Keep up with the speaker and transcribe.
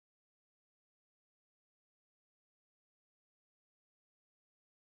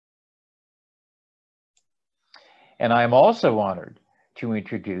And I'm also honored to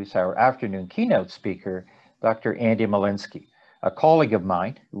introduce our afternoon keynote speaker, Dr. Andy Molinsky, a colleague of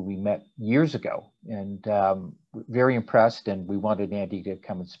mine who we met years ago, and very impressed, and we wanted Andy to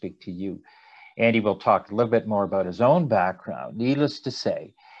come and speak to you. Andy will talk a little bit more about his own background. Needless to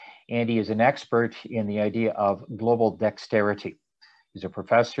say, Andy is an expert in the idea of global dexterity. He's a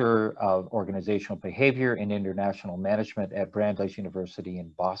professor of organizational behavior and international management at Brandeis University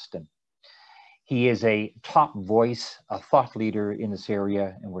in Boston. He is a top voice, a thought leader in this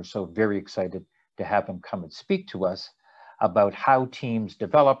area, and we're so very excited to have him come and speak to us about how teams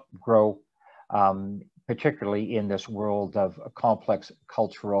develop, grow, particularly in this world of complex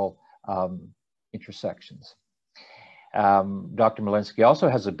cultural intersections. Dr. Molinsky also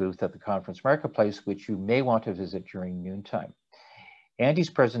has a booth at the conference marketplace, which you may want to visit during noontime.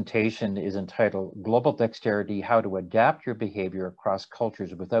 Andy's presentation is entitled Global Dexterity, How to Adapt Your Behavior Across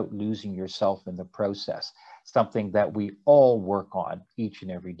Cultures Without Losing Yourself in the Process, something that we all work on each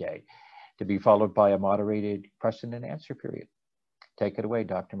and every day, to be followed by a moderated question and answer period. Take it away,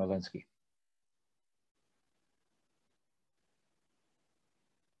 Dr. Molinsky.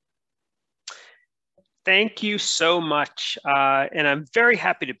 Thank you so much. And I'm very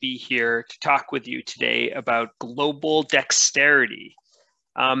happy to be here to talk with you today about global dexterity.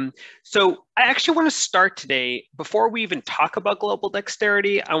 So I actually want to start today, before we even talk about global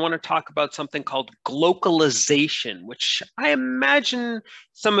dexterity, I want to talk about something called glocalization, which I imagine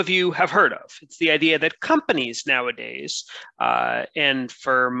some of you have heard of. It's the idea that companies nowadays, and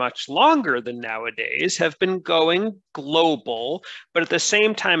for much longer than nowadays, have been going global, but at the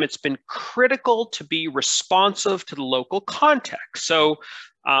same time, it's been critical to be responsive to the local context. So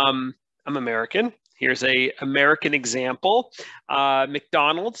I'm American. Here's an American example,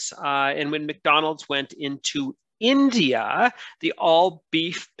 McDonald's. And when McDonald's went into India, the all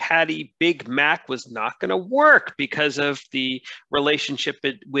beef patty Big Mac was not going to work because of the relationship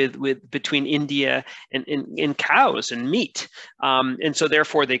between India and cows and meat. And so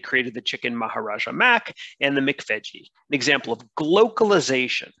therefore they created the chicken Maharaja Mac and the McVeggie, an example of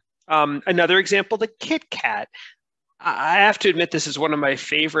glocalization. Another example, the Kit Kat. I have to admit, this is one of my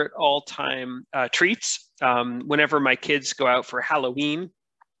favorite all-time treats. Whenever my kids go out for Halloween,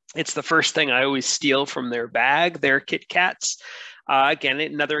 it's the first thing I always steal from their bag, their Kit Kats. Again,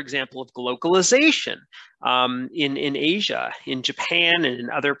 another example of glocalization in Asia, in Japan, and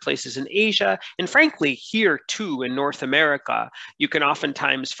in other places in Asia. And frankly, here too in North America, you can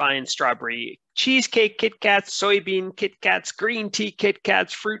oftentimes find strawberry cheesecake Kit Kats, soybean Kit Kats, green tea Kit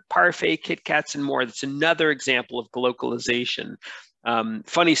Kats, fruit parfait Kit Kats, and more. That's another example of glocalization.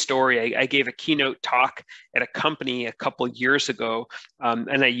 Funny story, I gave a keynote talk at a company a couple years ago,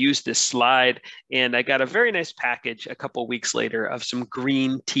 and I used this slide, and I got a very nice package a couple weeks later of some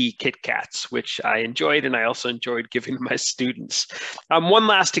green tea Kit Kats, which I enjoyed, and I also enjoyed giving to my students. One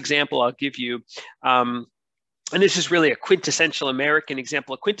last example I'll give you, and this is really a quintessential American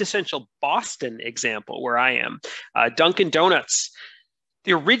example, a quintessential Boston example where I am, Dunkin' Donuts.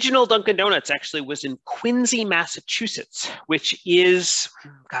 The original Dunkin' Donuts actually was in Quincy, Massachusetts, which is,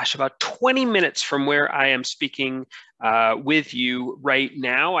 gosh, about 20 minutes from where I am speaking with you right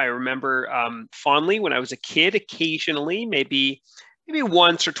now. I remember fondly when I was a kid, occasionally, maybe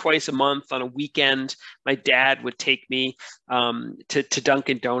once or twice a month on a weekend, my dad would take me to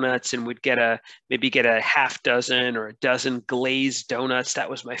Dunkin' Donuts and would maybe get a half dozen or a dozen glazed donuts.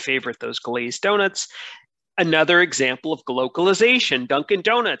 That was my favorite, those glazed donuts. Another example of glocalization, Dunkin'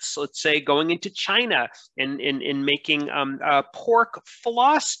 Donuts, let's say going into China and making pork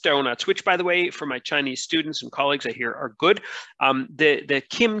floss donuts, which, by the way, for my Chinese students and colleagues I hear are good. The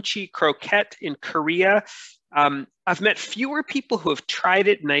kimchi croquette in Korea, I've met fewer people who have tried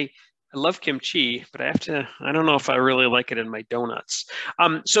it, and I love kimchi, but I don't know if I really like it in my donuts.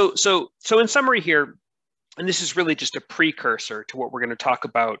 So in summary here, and this is really just a precursor to what we're going to talk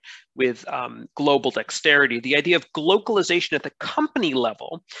about with global dexterity. The idea of glocalization at the company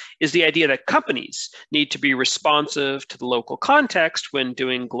level is the idea that companies need to be responsive to the local context when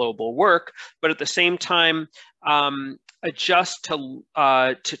doing global work, but at the same time, adjust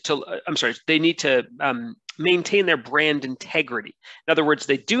they need to maintain their brand integrity. In other words,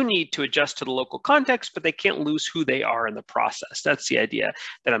 they do need to adjust to the local context, but they can't lose who they are in the process. That's the idea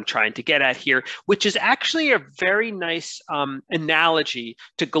that I'm trying to get at here, which is actually a very nice analogy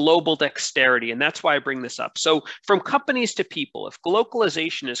to global dexterity. And that's why I bring this up. So from companies to people, if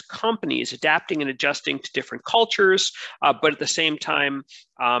globalization is companies adapting and adjusting to different cultures, but at the same time,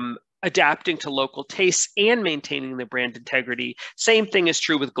 adapting to local tastes and maintaining the brand integrity. Same thing is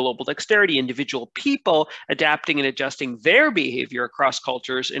true with global dexterity, individual people adapting and adjusting their behavior across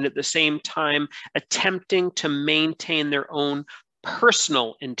cultures, and at the same time attempting to maintain their own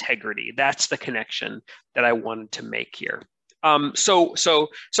personal integrity. That's the connection that I wanted to make here. So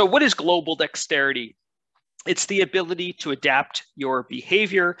what is global dexterity? It's the ability to adapt your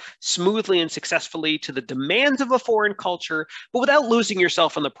behavior smoothly and successfully to the demands of a foreign culture, but without losing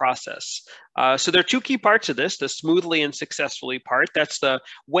yourself in the process. So there are two key parts of this, the smoothly and successfully part. That's the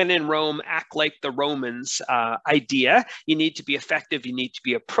when in Rome, act like the Romans idea. You need to be effective. You need to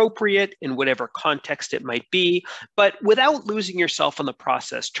be appropriate in whatever context it might be, but without losing yourself in the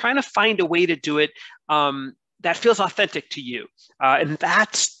process, trying to find a way to do it that feels authentic to you. And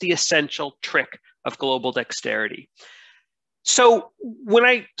that's the essential trick of global dexterity. So when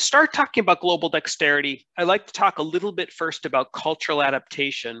I start talking about global dexterity, I like to talk a little bit first about cultural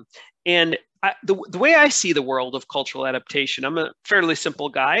adaptation. And the way I see the world of cultural adaptation, I'm a fairly simple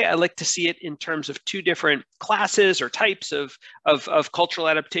guy. I like to see it in terms of two different classes or types of cultural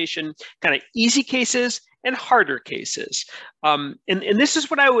adaptation, kind of easy cases and harder cases. And this is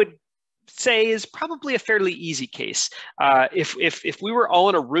what I would say is probably a fairly easy case. If we were all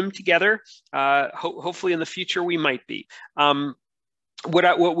in a room together, hopefully in the future we might be.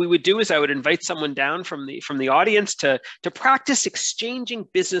 What we would do is I would invite someone down from the audience to practice exchanging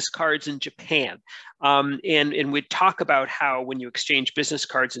business cards in Japan. And we'd talk about how when you exchange business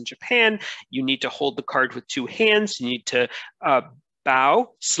cards in Japan, you need to hold the card with two hands. You need to bow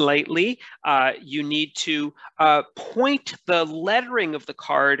slightly. You need to point the lettering of the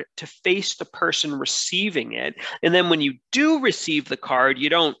card to face the person receiving it. And then when you do receive the card, you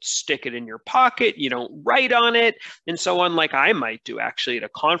don't stick it in your pocket, you don't write on it, and so on, like I might do actually at a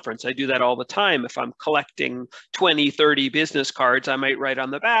conference. I do that all the time. If I'm collecting 20, 30 business cards, I might write on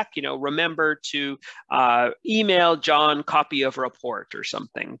the back, remember to email John copy of report or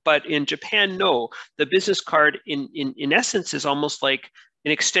something. But in Japan, no, the business card in essence is almost like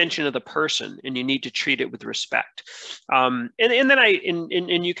an extension of the person, and you need to treat it with respect. And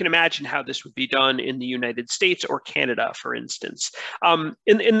then you can imagine how this would be done in the United States or Canada, for instance. And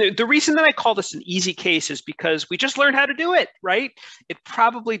the reason that I call this an easy case is because we just learned how to do it, right? It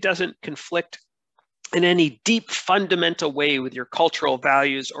probably doesn't conflict in any deep, fundamental way with your cultural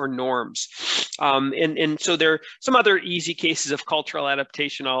values or norms. And so there are some other easy cases of cultural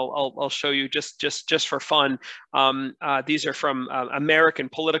adaptation I'll show you just for fun. These are from American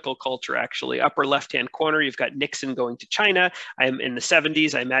political culture, actually. Upper left-hand corner, you've got Nixon going to China. I'm in the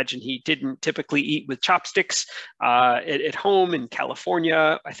 70s. I imagine he didn't typically eat with chopsticks at home in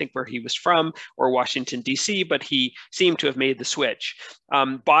California, I think where he was from, or Washington, D.C., but he seemed to have made the switch.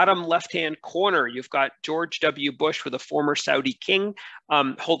 Bottom left-hand corner, you've got George W. Bush with a former Saudi king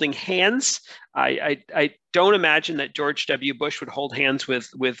holding hands. I don't imagine that George W. Bush would hold hands with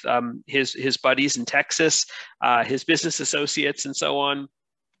his buddies in Texas, his business associates, and so on.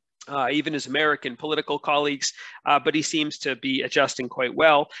 Even his American political colleagues, but he seems to be adjusting quite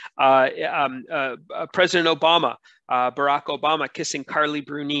well. President Obama, Barack Obama kissing Carly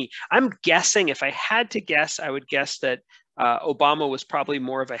Bruni. I'm guessing, if I had to guess, I would guess that Obama was probably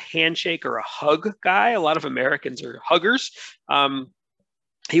more of a handshake or a hug guy. A lot of Americans are huggers.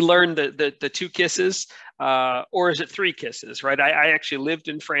 He learned the two kisses, or is it three kisses, right? I actually lived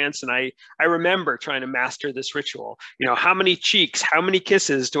in France, and I remember trying to master this ritual. How many cheeks, how many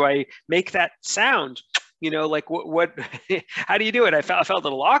kisses do I make that sound? Like what how do you do it? I felt a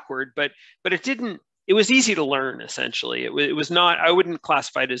little awkward, but it didn't. It was easy to learn, essentially. It was not, I wouldn't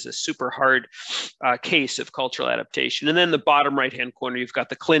classify it as a super hard case of cultural adaptation. And then the bottom right-hand corner, you've got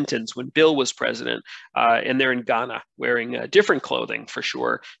the Clintons when Bill was president, and they're in Ghana wearing different clothing, for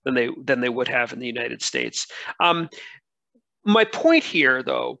sure, than they would have in the United States. My point here,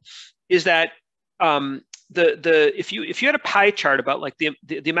 though, is that if you had a pie chart about like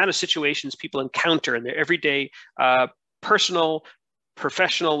the amount of situations people encounter in their everyday personal,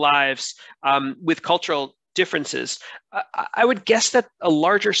 professional lives with cultural differences, I would guess that a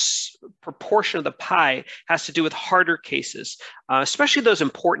larger proportion of the pie has to do with harder cases, especially those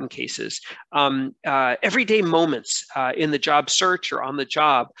important cases, everyday moments in the job search or on the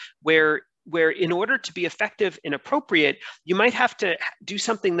job where in order to be effective and appropriate, you might have to do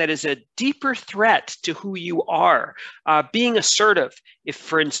something that is a deeper threat to who you are. Being assertive,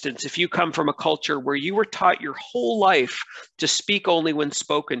 for instance, if you come from a culture where you were taught your whole life to speak only when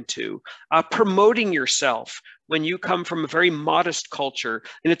spoken to, promoting yourself when you come from a very modest culture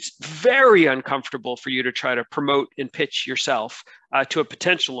and it's very uncomfortable for you to try to promote and pitch yourself to a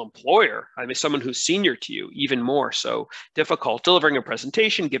potential employer. I mean, someone who's senior to you, even more so difficult. Delivering a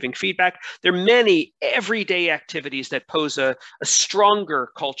presentation, giving feedback. There are many everyday activities that pose a stronger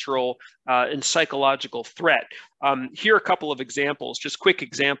cultural and psychological threat. Here are a couple of examples, just quick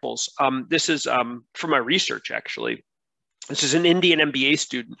examples. This is from my research, actually. This is an Indian MBA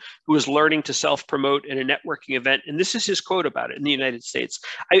student who was learning to self-promote in a networking event. And this is his quote about it in the United States.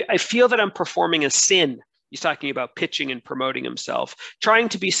 I feel that I'm performing a sin. He's talking about pitching and promoting himself, trying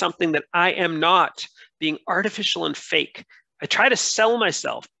to be something that I am not, being artificial and fake. I try to sell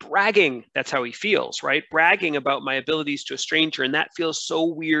myself, bragging. That's how he feels, right? Bragging about my abilities to a stranger. And that feels so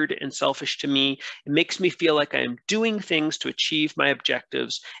weird and selfish to me. It makes me feel like I am doing things to achieve my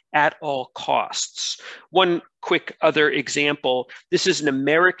objectives at all costs. One quick other example. This is an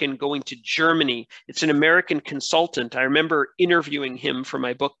American going to Germany. It's an American consultant. I remember interviewing him for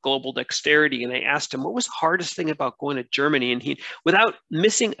my book, Global Dexterity, and I asked him, what was the hardest thing about going to Germany? And he, without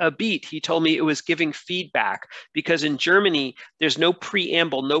missing a beat, he told me it was giving feedback, because in Germany, there's no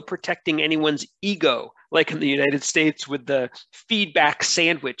preamble, no protecting anyone's ego, like in the United States with the feedback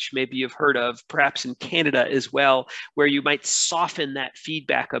sandwich, maybe you've heard of, perhaps in Canada as well, where you might soften that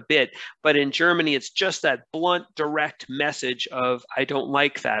feedback a bit. But in Germany, it's just that blunt, direct message of, I don't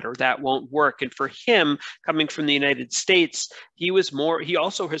like that, or that won't work. And for him, coming from the United States, he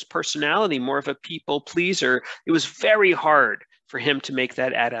also his personality, more of a people pleaser. It was very hard for him to make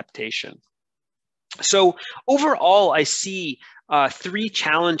that adaptation. So overall, I see three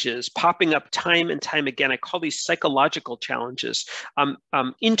challenges popping up time and time again. I call these psychological challenges,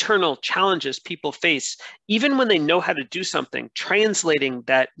 internal challenges people face, even when they know how to do something, translating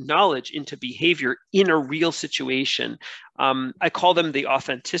that knowledge into behavior in a real situation. I call them the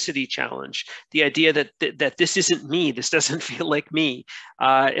authenticity challenge, the idea that this isn't me, this doesn't feel like me,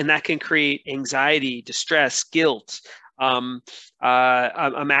 and that can create anxiety, distress, guilt. I'm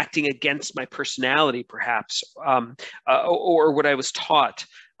acting against my personality, perhaps, or what I was taught.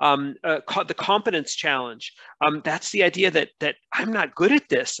 The competence challenge. That's the idea that I'm not good at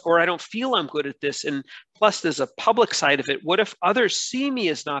this, or I don't feel I'm good at this. And plus, there's a public side of it. What if others see me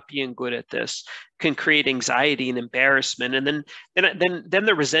as not being good at this? Can create anxiety and embarrassment. And then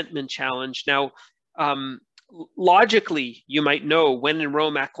the resentment challenge. Now, logically, you might know when in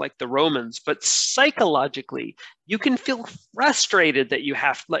Rome, act like the Romans, but psychologically, you can feel frustrated that you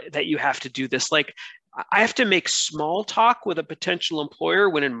have to do this. Like, I have to make small talk with a potential employer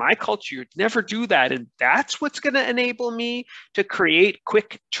when in my culture, you'd never do that. And that's what's going to enable me to create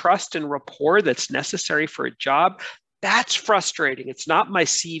quick trust and rapport that's necessary for a job. That's frustrating. It's not my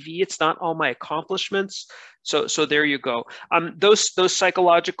CV. It's not all my accomplishments. So there you go. Those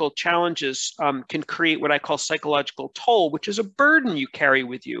psychological challenges can create what I call psychological toll, which is a burden you carry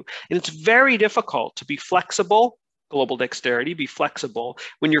with you. And it's very difficult to be flexible, global dexterity, be flexible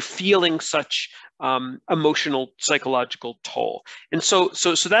when you're feeling such emotional, psychological toll. And so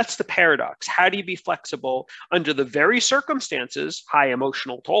that's the paradox. How do you be flexible under the very circumstances, high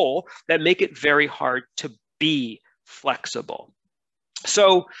emotional toll, that make it very hard to be flexible?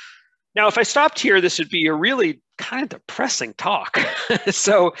 So now, if I stopped here, this would be a really kind of depressing talk.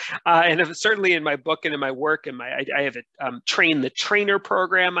 And certainly in my book and in my work, and I have a train the trainer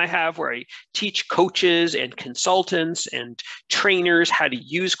program I have, where I teach coaches and consultants and trainers how to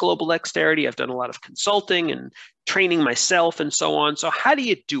use global dexterity. I've done a lot of consulting and training myself and so on. So how do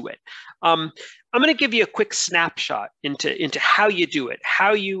you do it? I'm going to give you a quick snapshot into how you do it,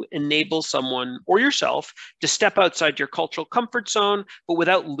 how you enable someone or yourself to step outside your cultural comfort zone, but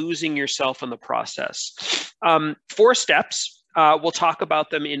without losing yourself in the process. 4 steps. We'll talk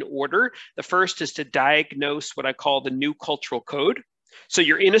about them in order. The first is to diagnose what I call the new cultural code. So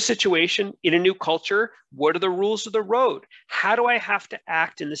you're in a situation, in a new culture. What are the rules of the road? How do I have to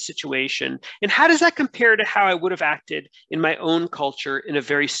act in this situation? And how does that compare to how I would have acted in my own culture in a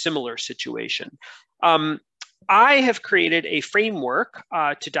very similar situation? I have created a framework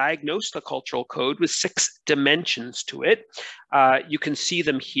to diagnose the cultural code with 6 dimensions to it. You can see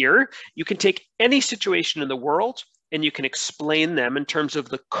them here. You can take any situation in the world, and you can explain them in terms of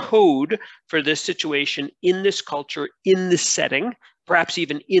the code for this situation, in this culture, in this setting, perhaps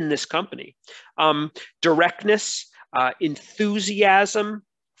even in this company. Directness, enthusiasm,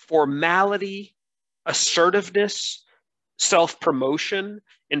 formality, assertiveness, self-promotion,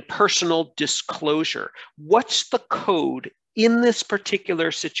 and personal disclosure. What's the code in this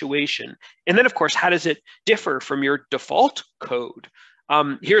particular situation? And then, of course, how does it differ from your default code?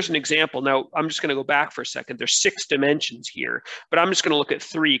 Here's an example. Now, I'm just going to go back for a second. There's 6 dimensions here, but I'm just going to look at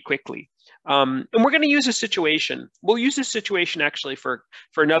 3 quickly. And we're going to use a situation. We'll use this situation actually for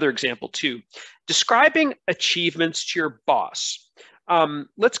another example too. Describing achievements to your boss.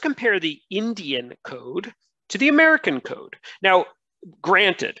 Let's compare the Indian code to the American code. Now,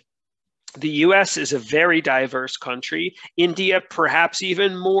 granted, the US is a very diverse country. India, perhaps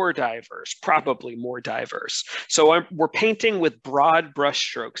even more diverse, probably more diverse. So we're painting with broad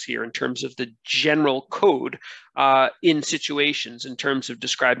brushstrokes here in terms of the general code in situations, in terms of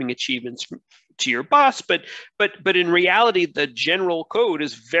describing achievements to your boss. But in reality, the general code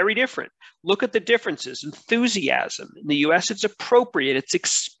is very different. Look at the differences. Enthusiasm. In the US, it's appropriate. It's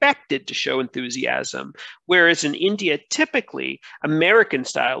expected to show enthusiasm. Whereas in India, typically,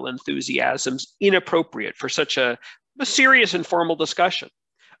 American-style enthusiasm is inappropriate for such a serious and formal discussion.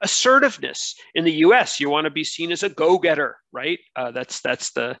 Assertiveness. In the US, you want to be seen as a go-getter, right? That's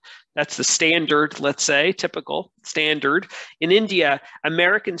the standard, let's say, typical standard. In India,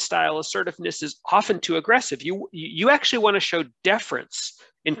 American-style assertiveness is often too aggressive. You actually want to show deference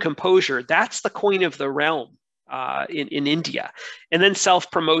in composure. That's the coin of the realm in India. And then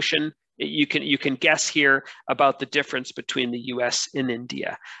self-promotion. You can guess here about the difference between the US and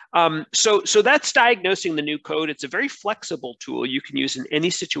India. So that's diagnosing the new code. It's a very flexible tool you can use in any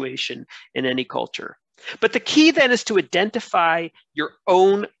situation, in any culture. But the key then is to identify your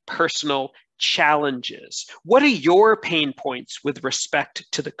own personal challenges. What are your pain points with respect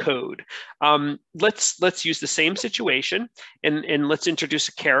to the code? Let's use the same situation and let's introduce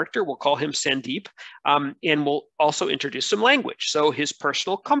a character. We'll call him Sandeep, and we'll also introduce some language. So his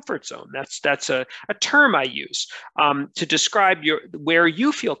personal comfort zone. That's a term I use to describe where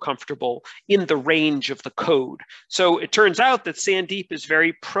you feel comfortable in the range of the code. So it turns out that Sandeep is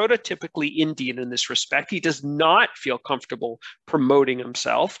very prototypically Indian in this respect. He does not feel comfortable promoting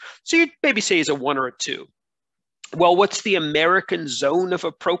himself. So you'd maybe say he's a 1 or a 2. Well, what's the American zone of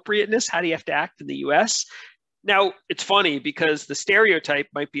appropriateness? How do you have to act in the US? Now, it's funny because the stereotype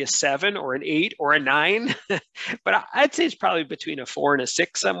might be a 7 or an 8 or a 9, but I'd say it's probably between a 4 and a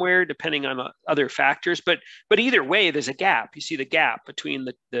 6 somewhere, depending on other factors. But either way, there's a gap. You see the gap between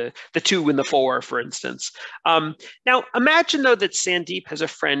the 2 and the 4, for instance. Now, imagine, though, that Sandeep has a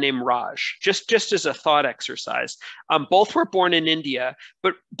friend named Raj, just as a thought exercise. Both were born in India,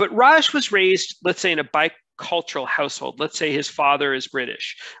 but Raj was raised, let's say, in a bicultural household. Let's say his father is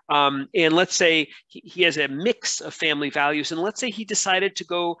British. And let's say he has a mix of family values. And let's say he decided to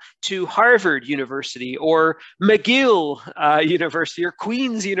go to Harvard University or McGill University or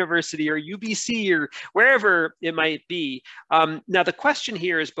Queen's University or UBC or wherever it might be. Now, the question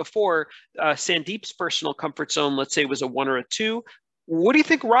here is, before Sandeep's personal comfort zone, let's say, was a 1 or a 2, what do you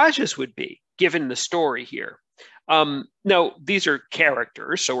think Raj's would be, given the story here? Now, these are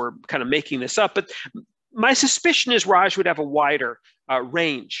characters, so we're kind of making this up, but my suspicion is Raj would have a wider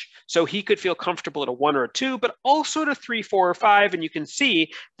range. So he could feel comfortable at a 1 or a 2, but also at a 3, 4, or 5. And you can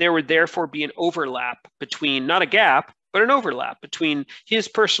see there would therefore be an overlap between, not a gap, but an overlap between his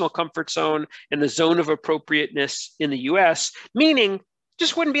personal comfort zone and the zone of appropriateness in the US, meaning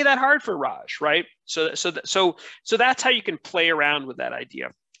just wouldn't be that hard for Raj, right? So that's how you can play around with that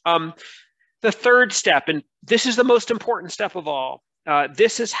idea. The third step, and this is the most important step of all,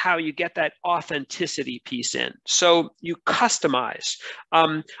 this is how you get that authenticity piece in. So you customize.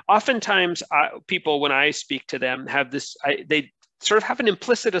 Oftentimes, people, when I speak to them, have this, they sort of have an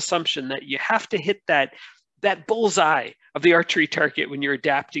implicit assumption that you have to hit that bullseye of the archery target when you're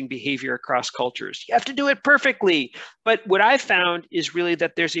adapting behavior across cultures. You have to do it perfectly. But what I've found is really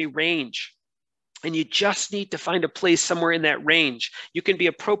that there's a range. And you just need to find a place somewhere in that range. You can be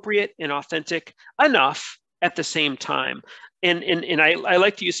appropriate and authentic enough at the same time. And I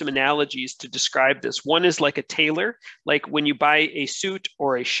like to use some analogies to describe this. One is like a tailor, like when you buy a suit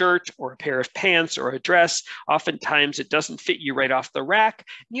or a shirt or a pair of pants or a dress, oftentimes it doesn't fit you right off the rack.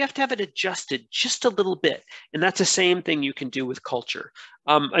 And you have to have it adjusted just a little bit. And that's the same thing you can do with culture.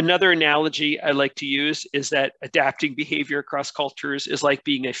 Another analogy I like to use is that adapting behavior across cultures is like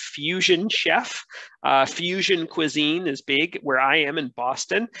being a fusion chef. Fusion cuisine is big where I am in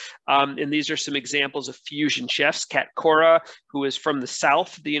Boston. And these are some examples of fusion chefs. Kat Cora, who is from the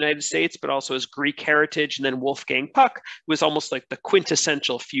South of the United States, but also has Greek heritage. And then Wolfgang Puck, who is almost like the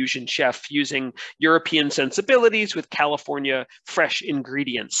quintessential fusion chef, using European sensibilities with California fresh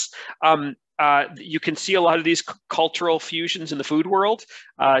ingredients. You can see a lot of these cultural fusions in the food world.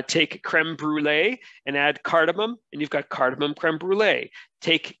 Take creme brulee and add cardamom, and you've got cardamom creme brulee.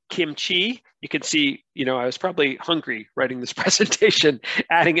 Take kimchi. You can see, I was probably hungry writing this presentation,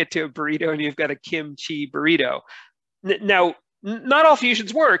 adding it to a burrito, and you've got a kimchi burrito. Now, not all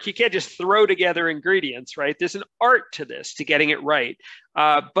fusions work. You can't just throw together ingredients, right? There's an art to this, to getting it right.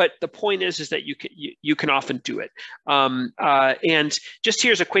 But the point is that you can often do it. And just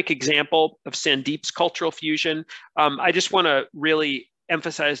here's a quick example of Sandeep's cultural fusion. I just want to really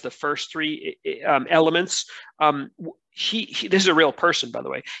emphasize the first three elements. This is a real person, by the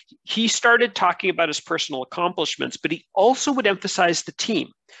way. He started talking about his personal accomplishments, but he also would emphasize the team.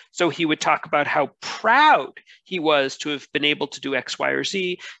 So he would talk about how proud he was to have been able to do X, Y, or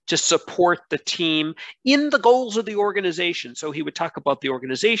Z to support the team in the goals of the organization. So he would talk about the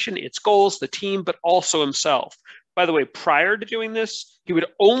organization, its goals, the team, but also himself. By the way, prior to doing this, he would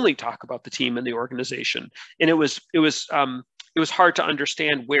only talk about the team and the organization. And it was hard to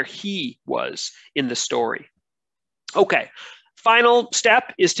understand where he was in the story. Okay, final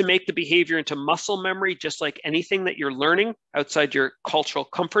step is to make the behavior into muscle memory, just like anything that you're learning outside your cultural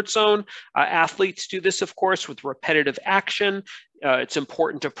comfort zone. Athletes do this, of course, with repetitive action. It's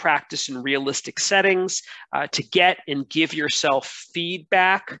important to practice in realistic settings, to get and give yourself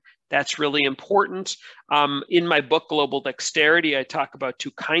feedback. That's really important. In my book, Global Dexterity, I talk about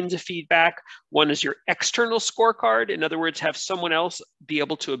two kinds of feedback. One is your external scorecard. In other words, have someone else be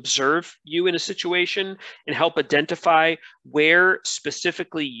able to observe you in a situation and help identify where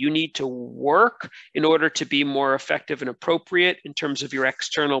specifically you need to work in order to be more effective and appropriate in terms of your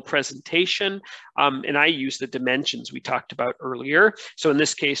external presentation. And I use the dimensions we talked about earlier. So in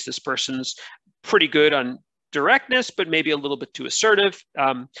this case, this person's pretty good on directness, but maybe a little bit too assertive.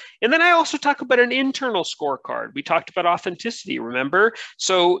 And then I also talk about an internal scorecard. We talked about authenticity, remember?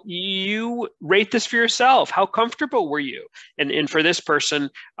 So you rate this for yourself. How comfortable were you? And for this person,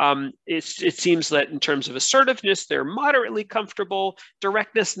 it seems that in terms of assertiveness, they're moderately comfortable,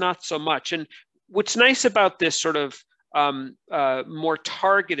 directness, not so much. And what's nice about this sort of more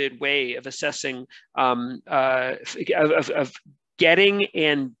targeted way of assessing, of getting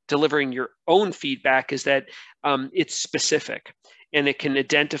and delivering your own feedback is that it's specific and it can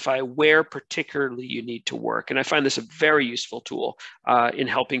identify where particularly you need to work. And I find this a very useful tool in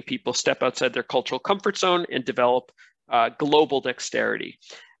helping people step outside their cultural comfort zone and develop global dexterity.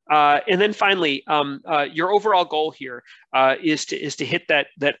 And then finally, your overall goal here is to hit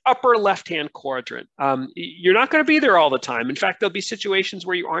that upper left-hand quadrant. You're not going to be there all the time. In fact, there'll be situations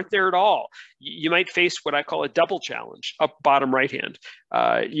where you aren't there at all. You might face what I call a double challenge, up bottom right-hand.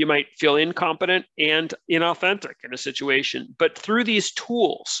 You might feel incompetent and inauthentic in a situation, but through these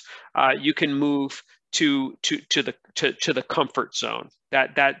tools, you can move to the comfort zone.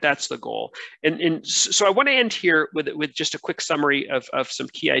 That's the goal. And so I want to end here with just a quick summary of some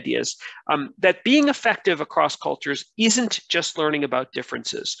key ideas. That being effective across cultures isn't just learning about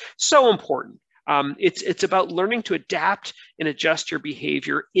differences. So important. It's about learning to adapt and adjust your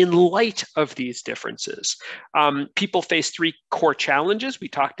behavior in light of these differences. People face three core challenges. We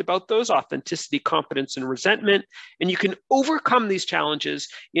talked about those: authenticity, competence, and resentment. And you can overcome these challenges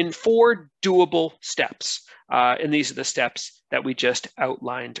in 4 doable steps. And these are the steps that we just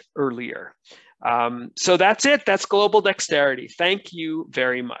outlined earlier. So that's it. That's Global Dexterity. Thank you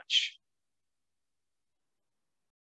very much.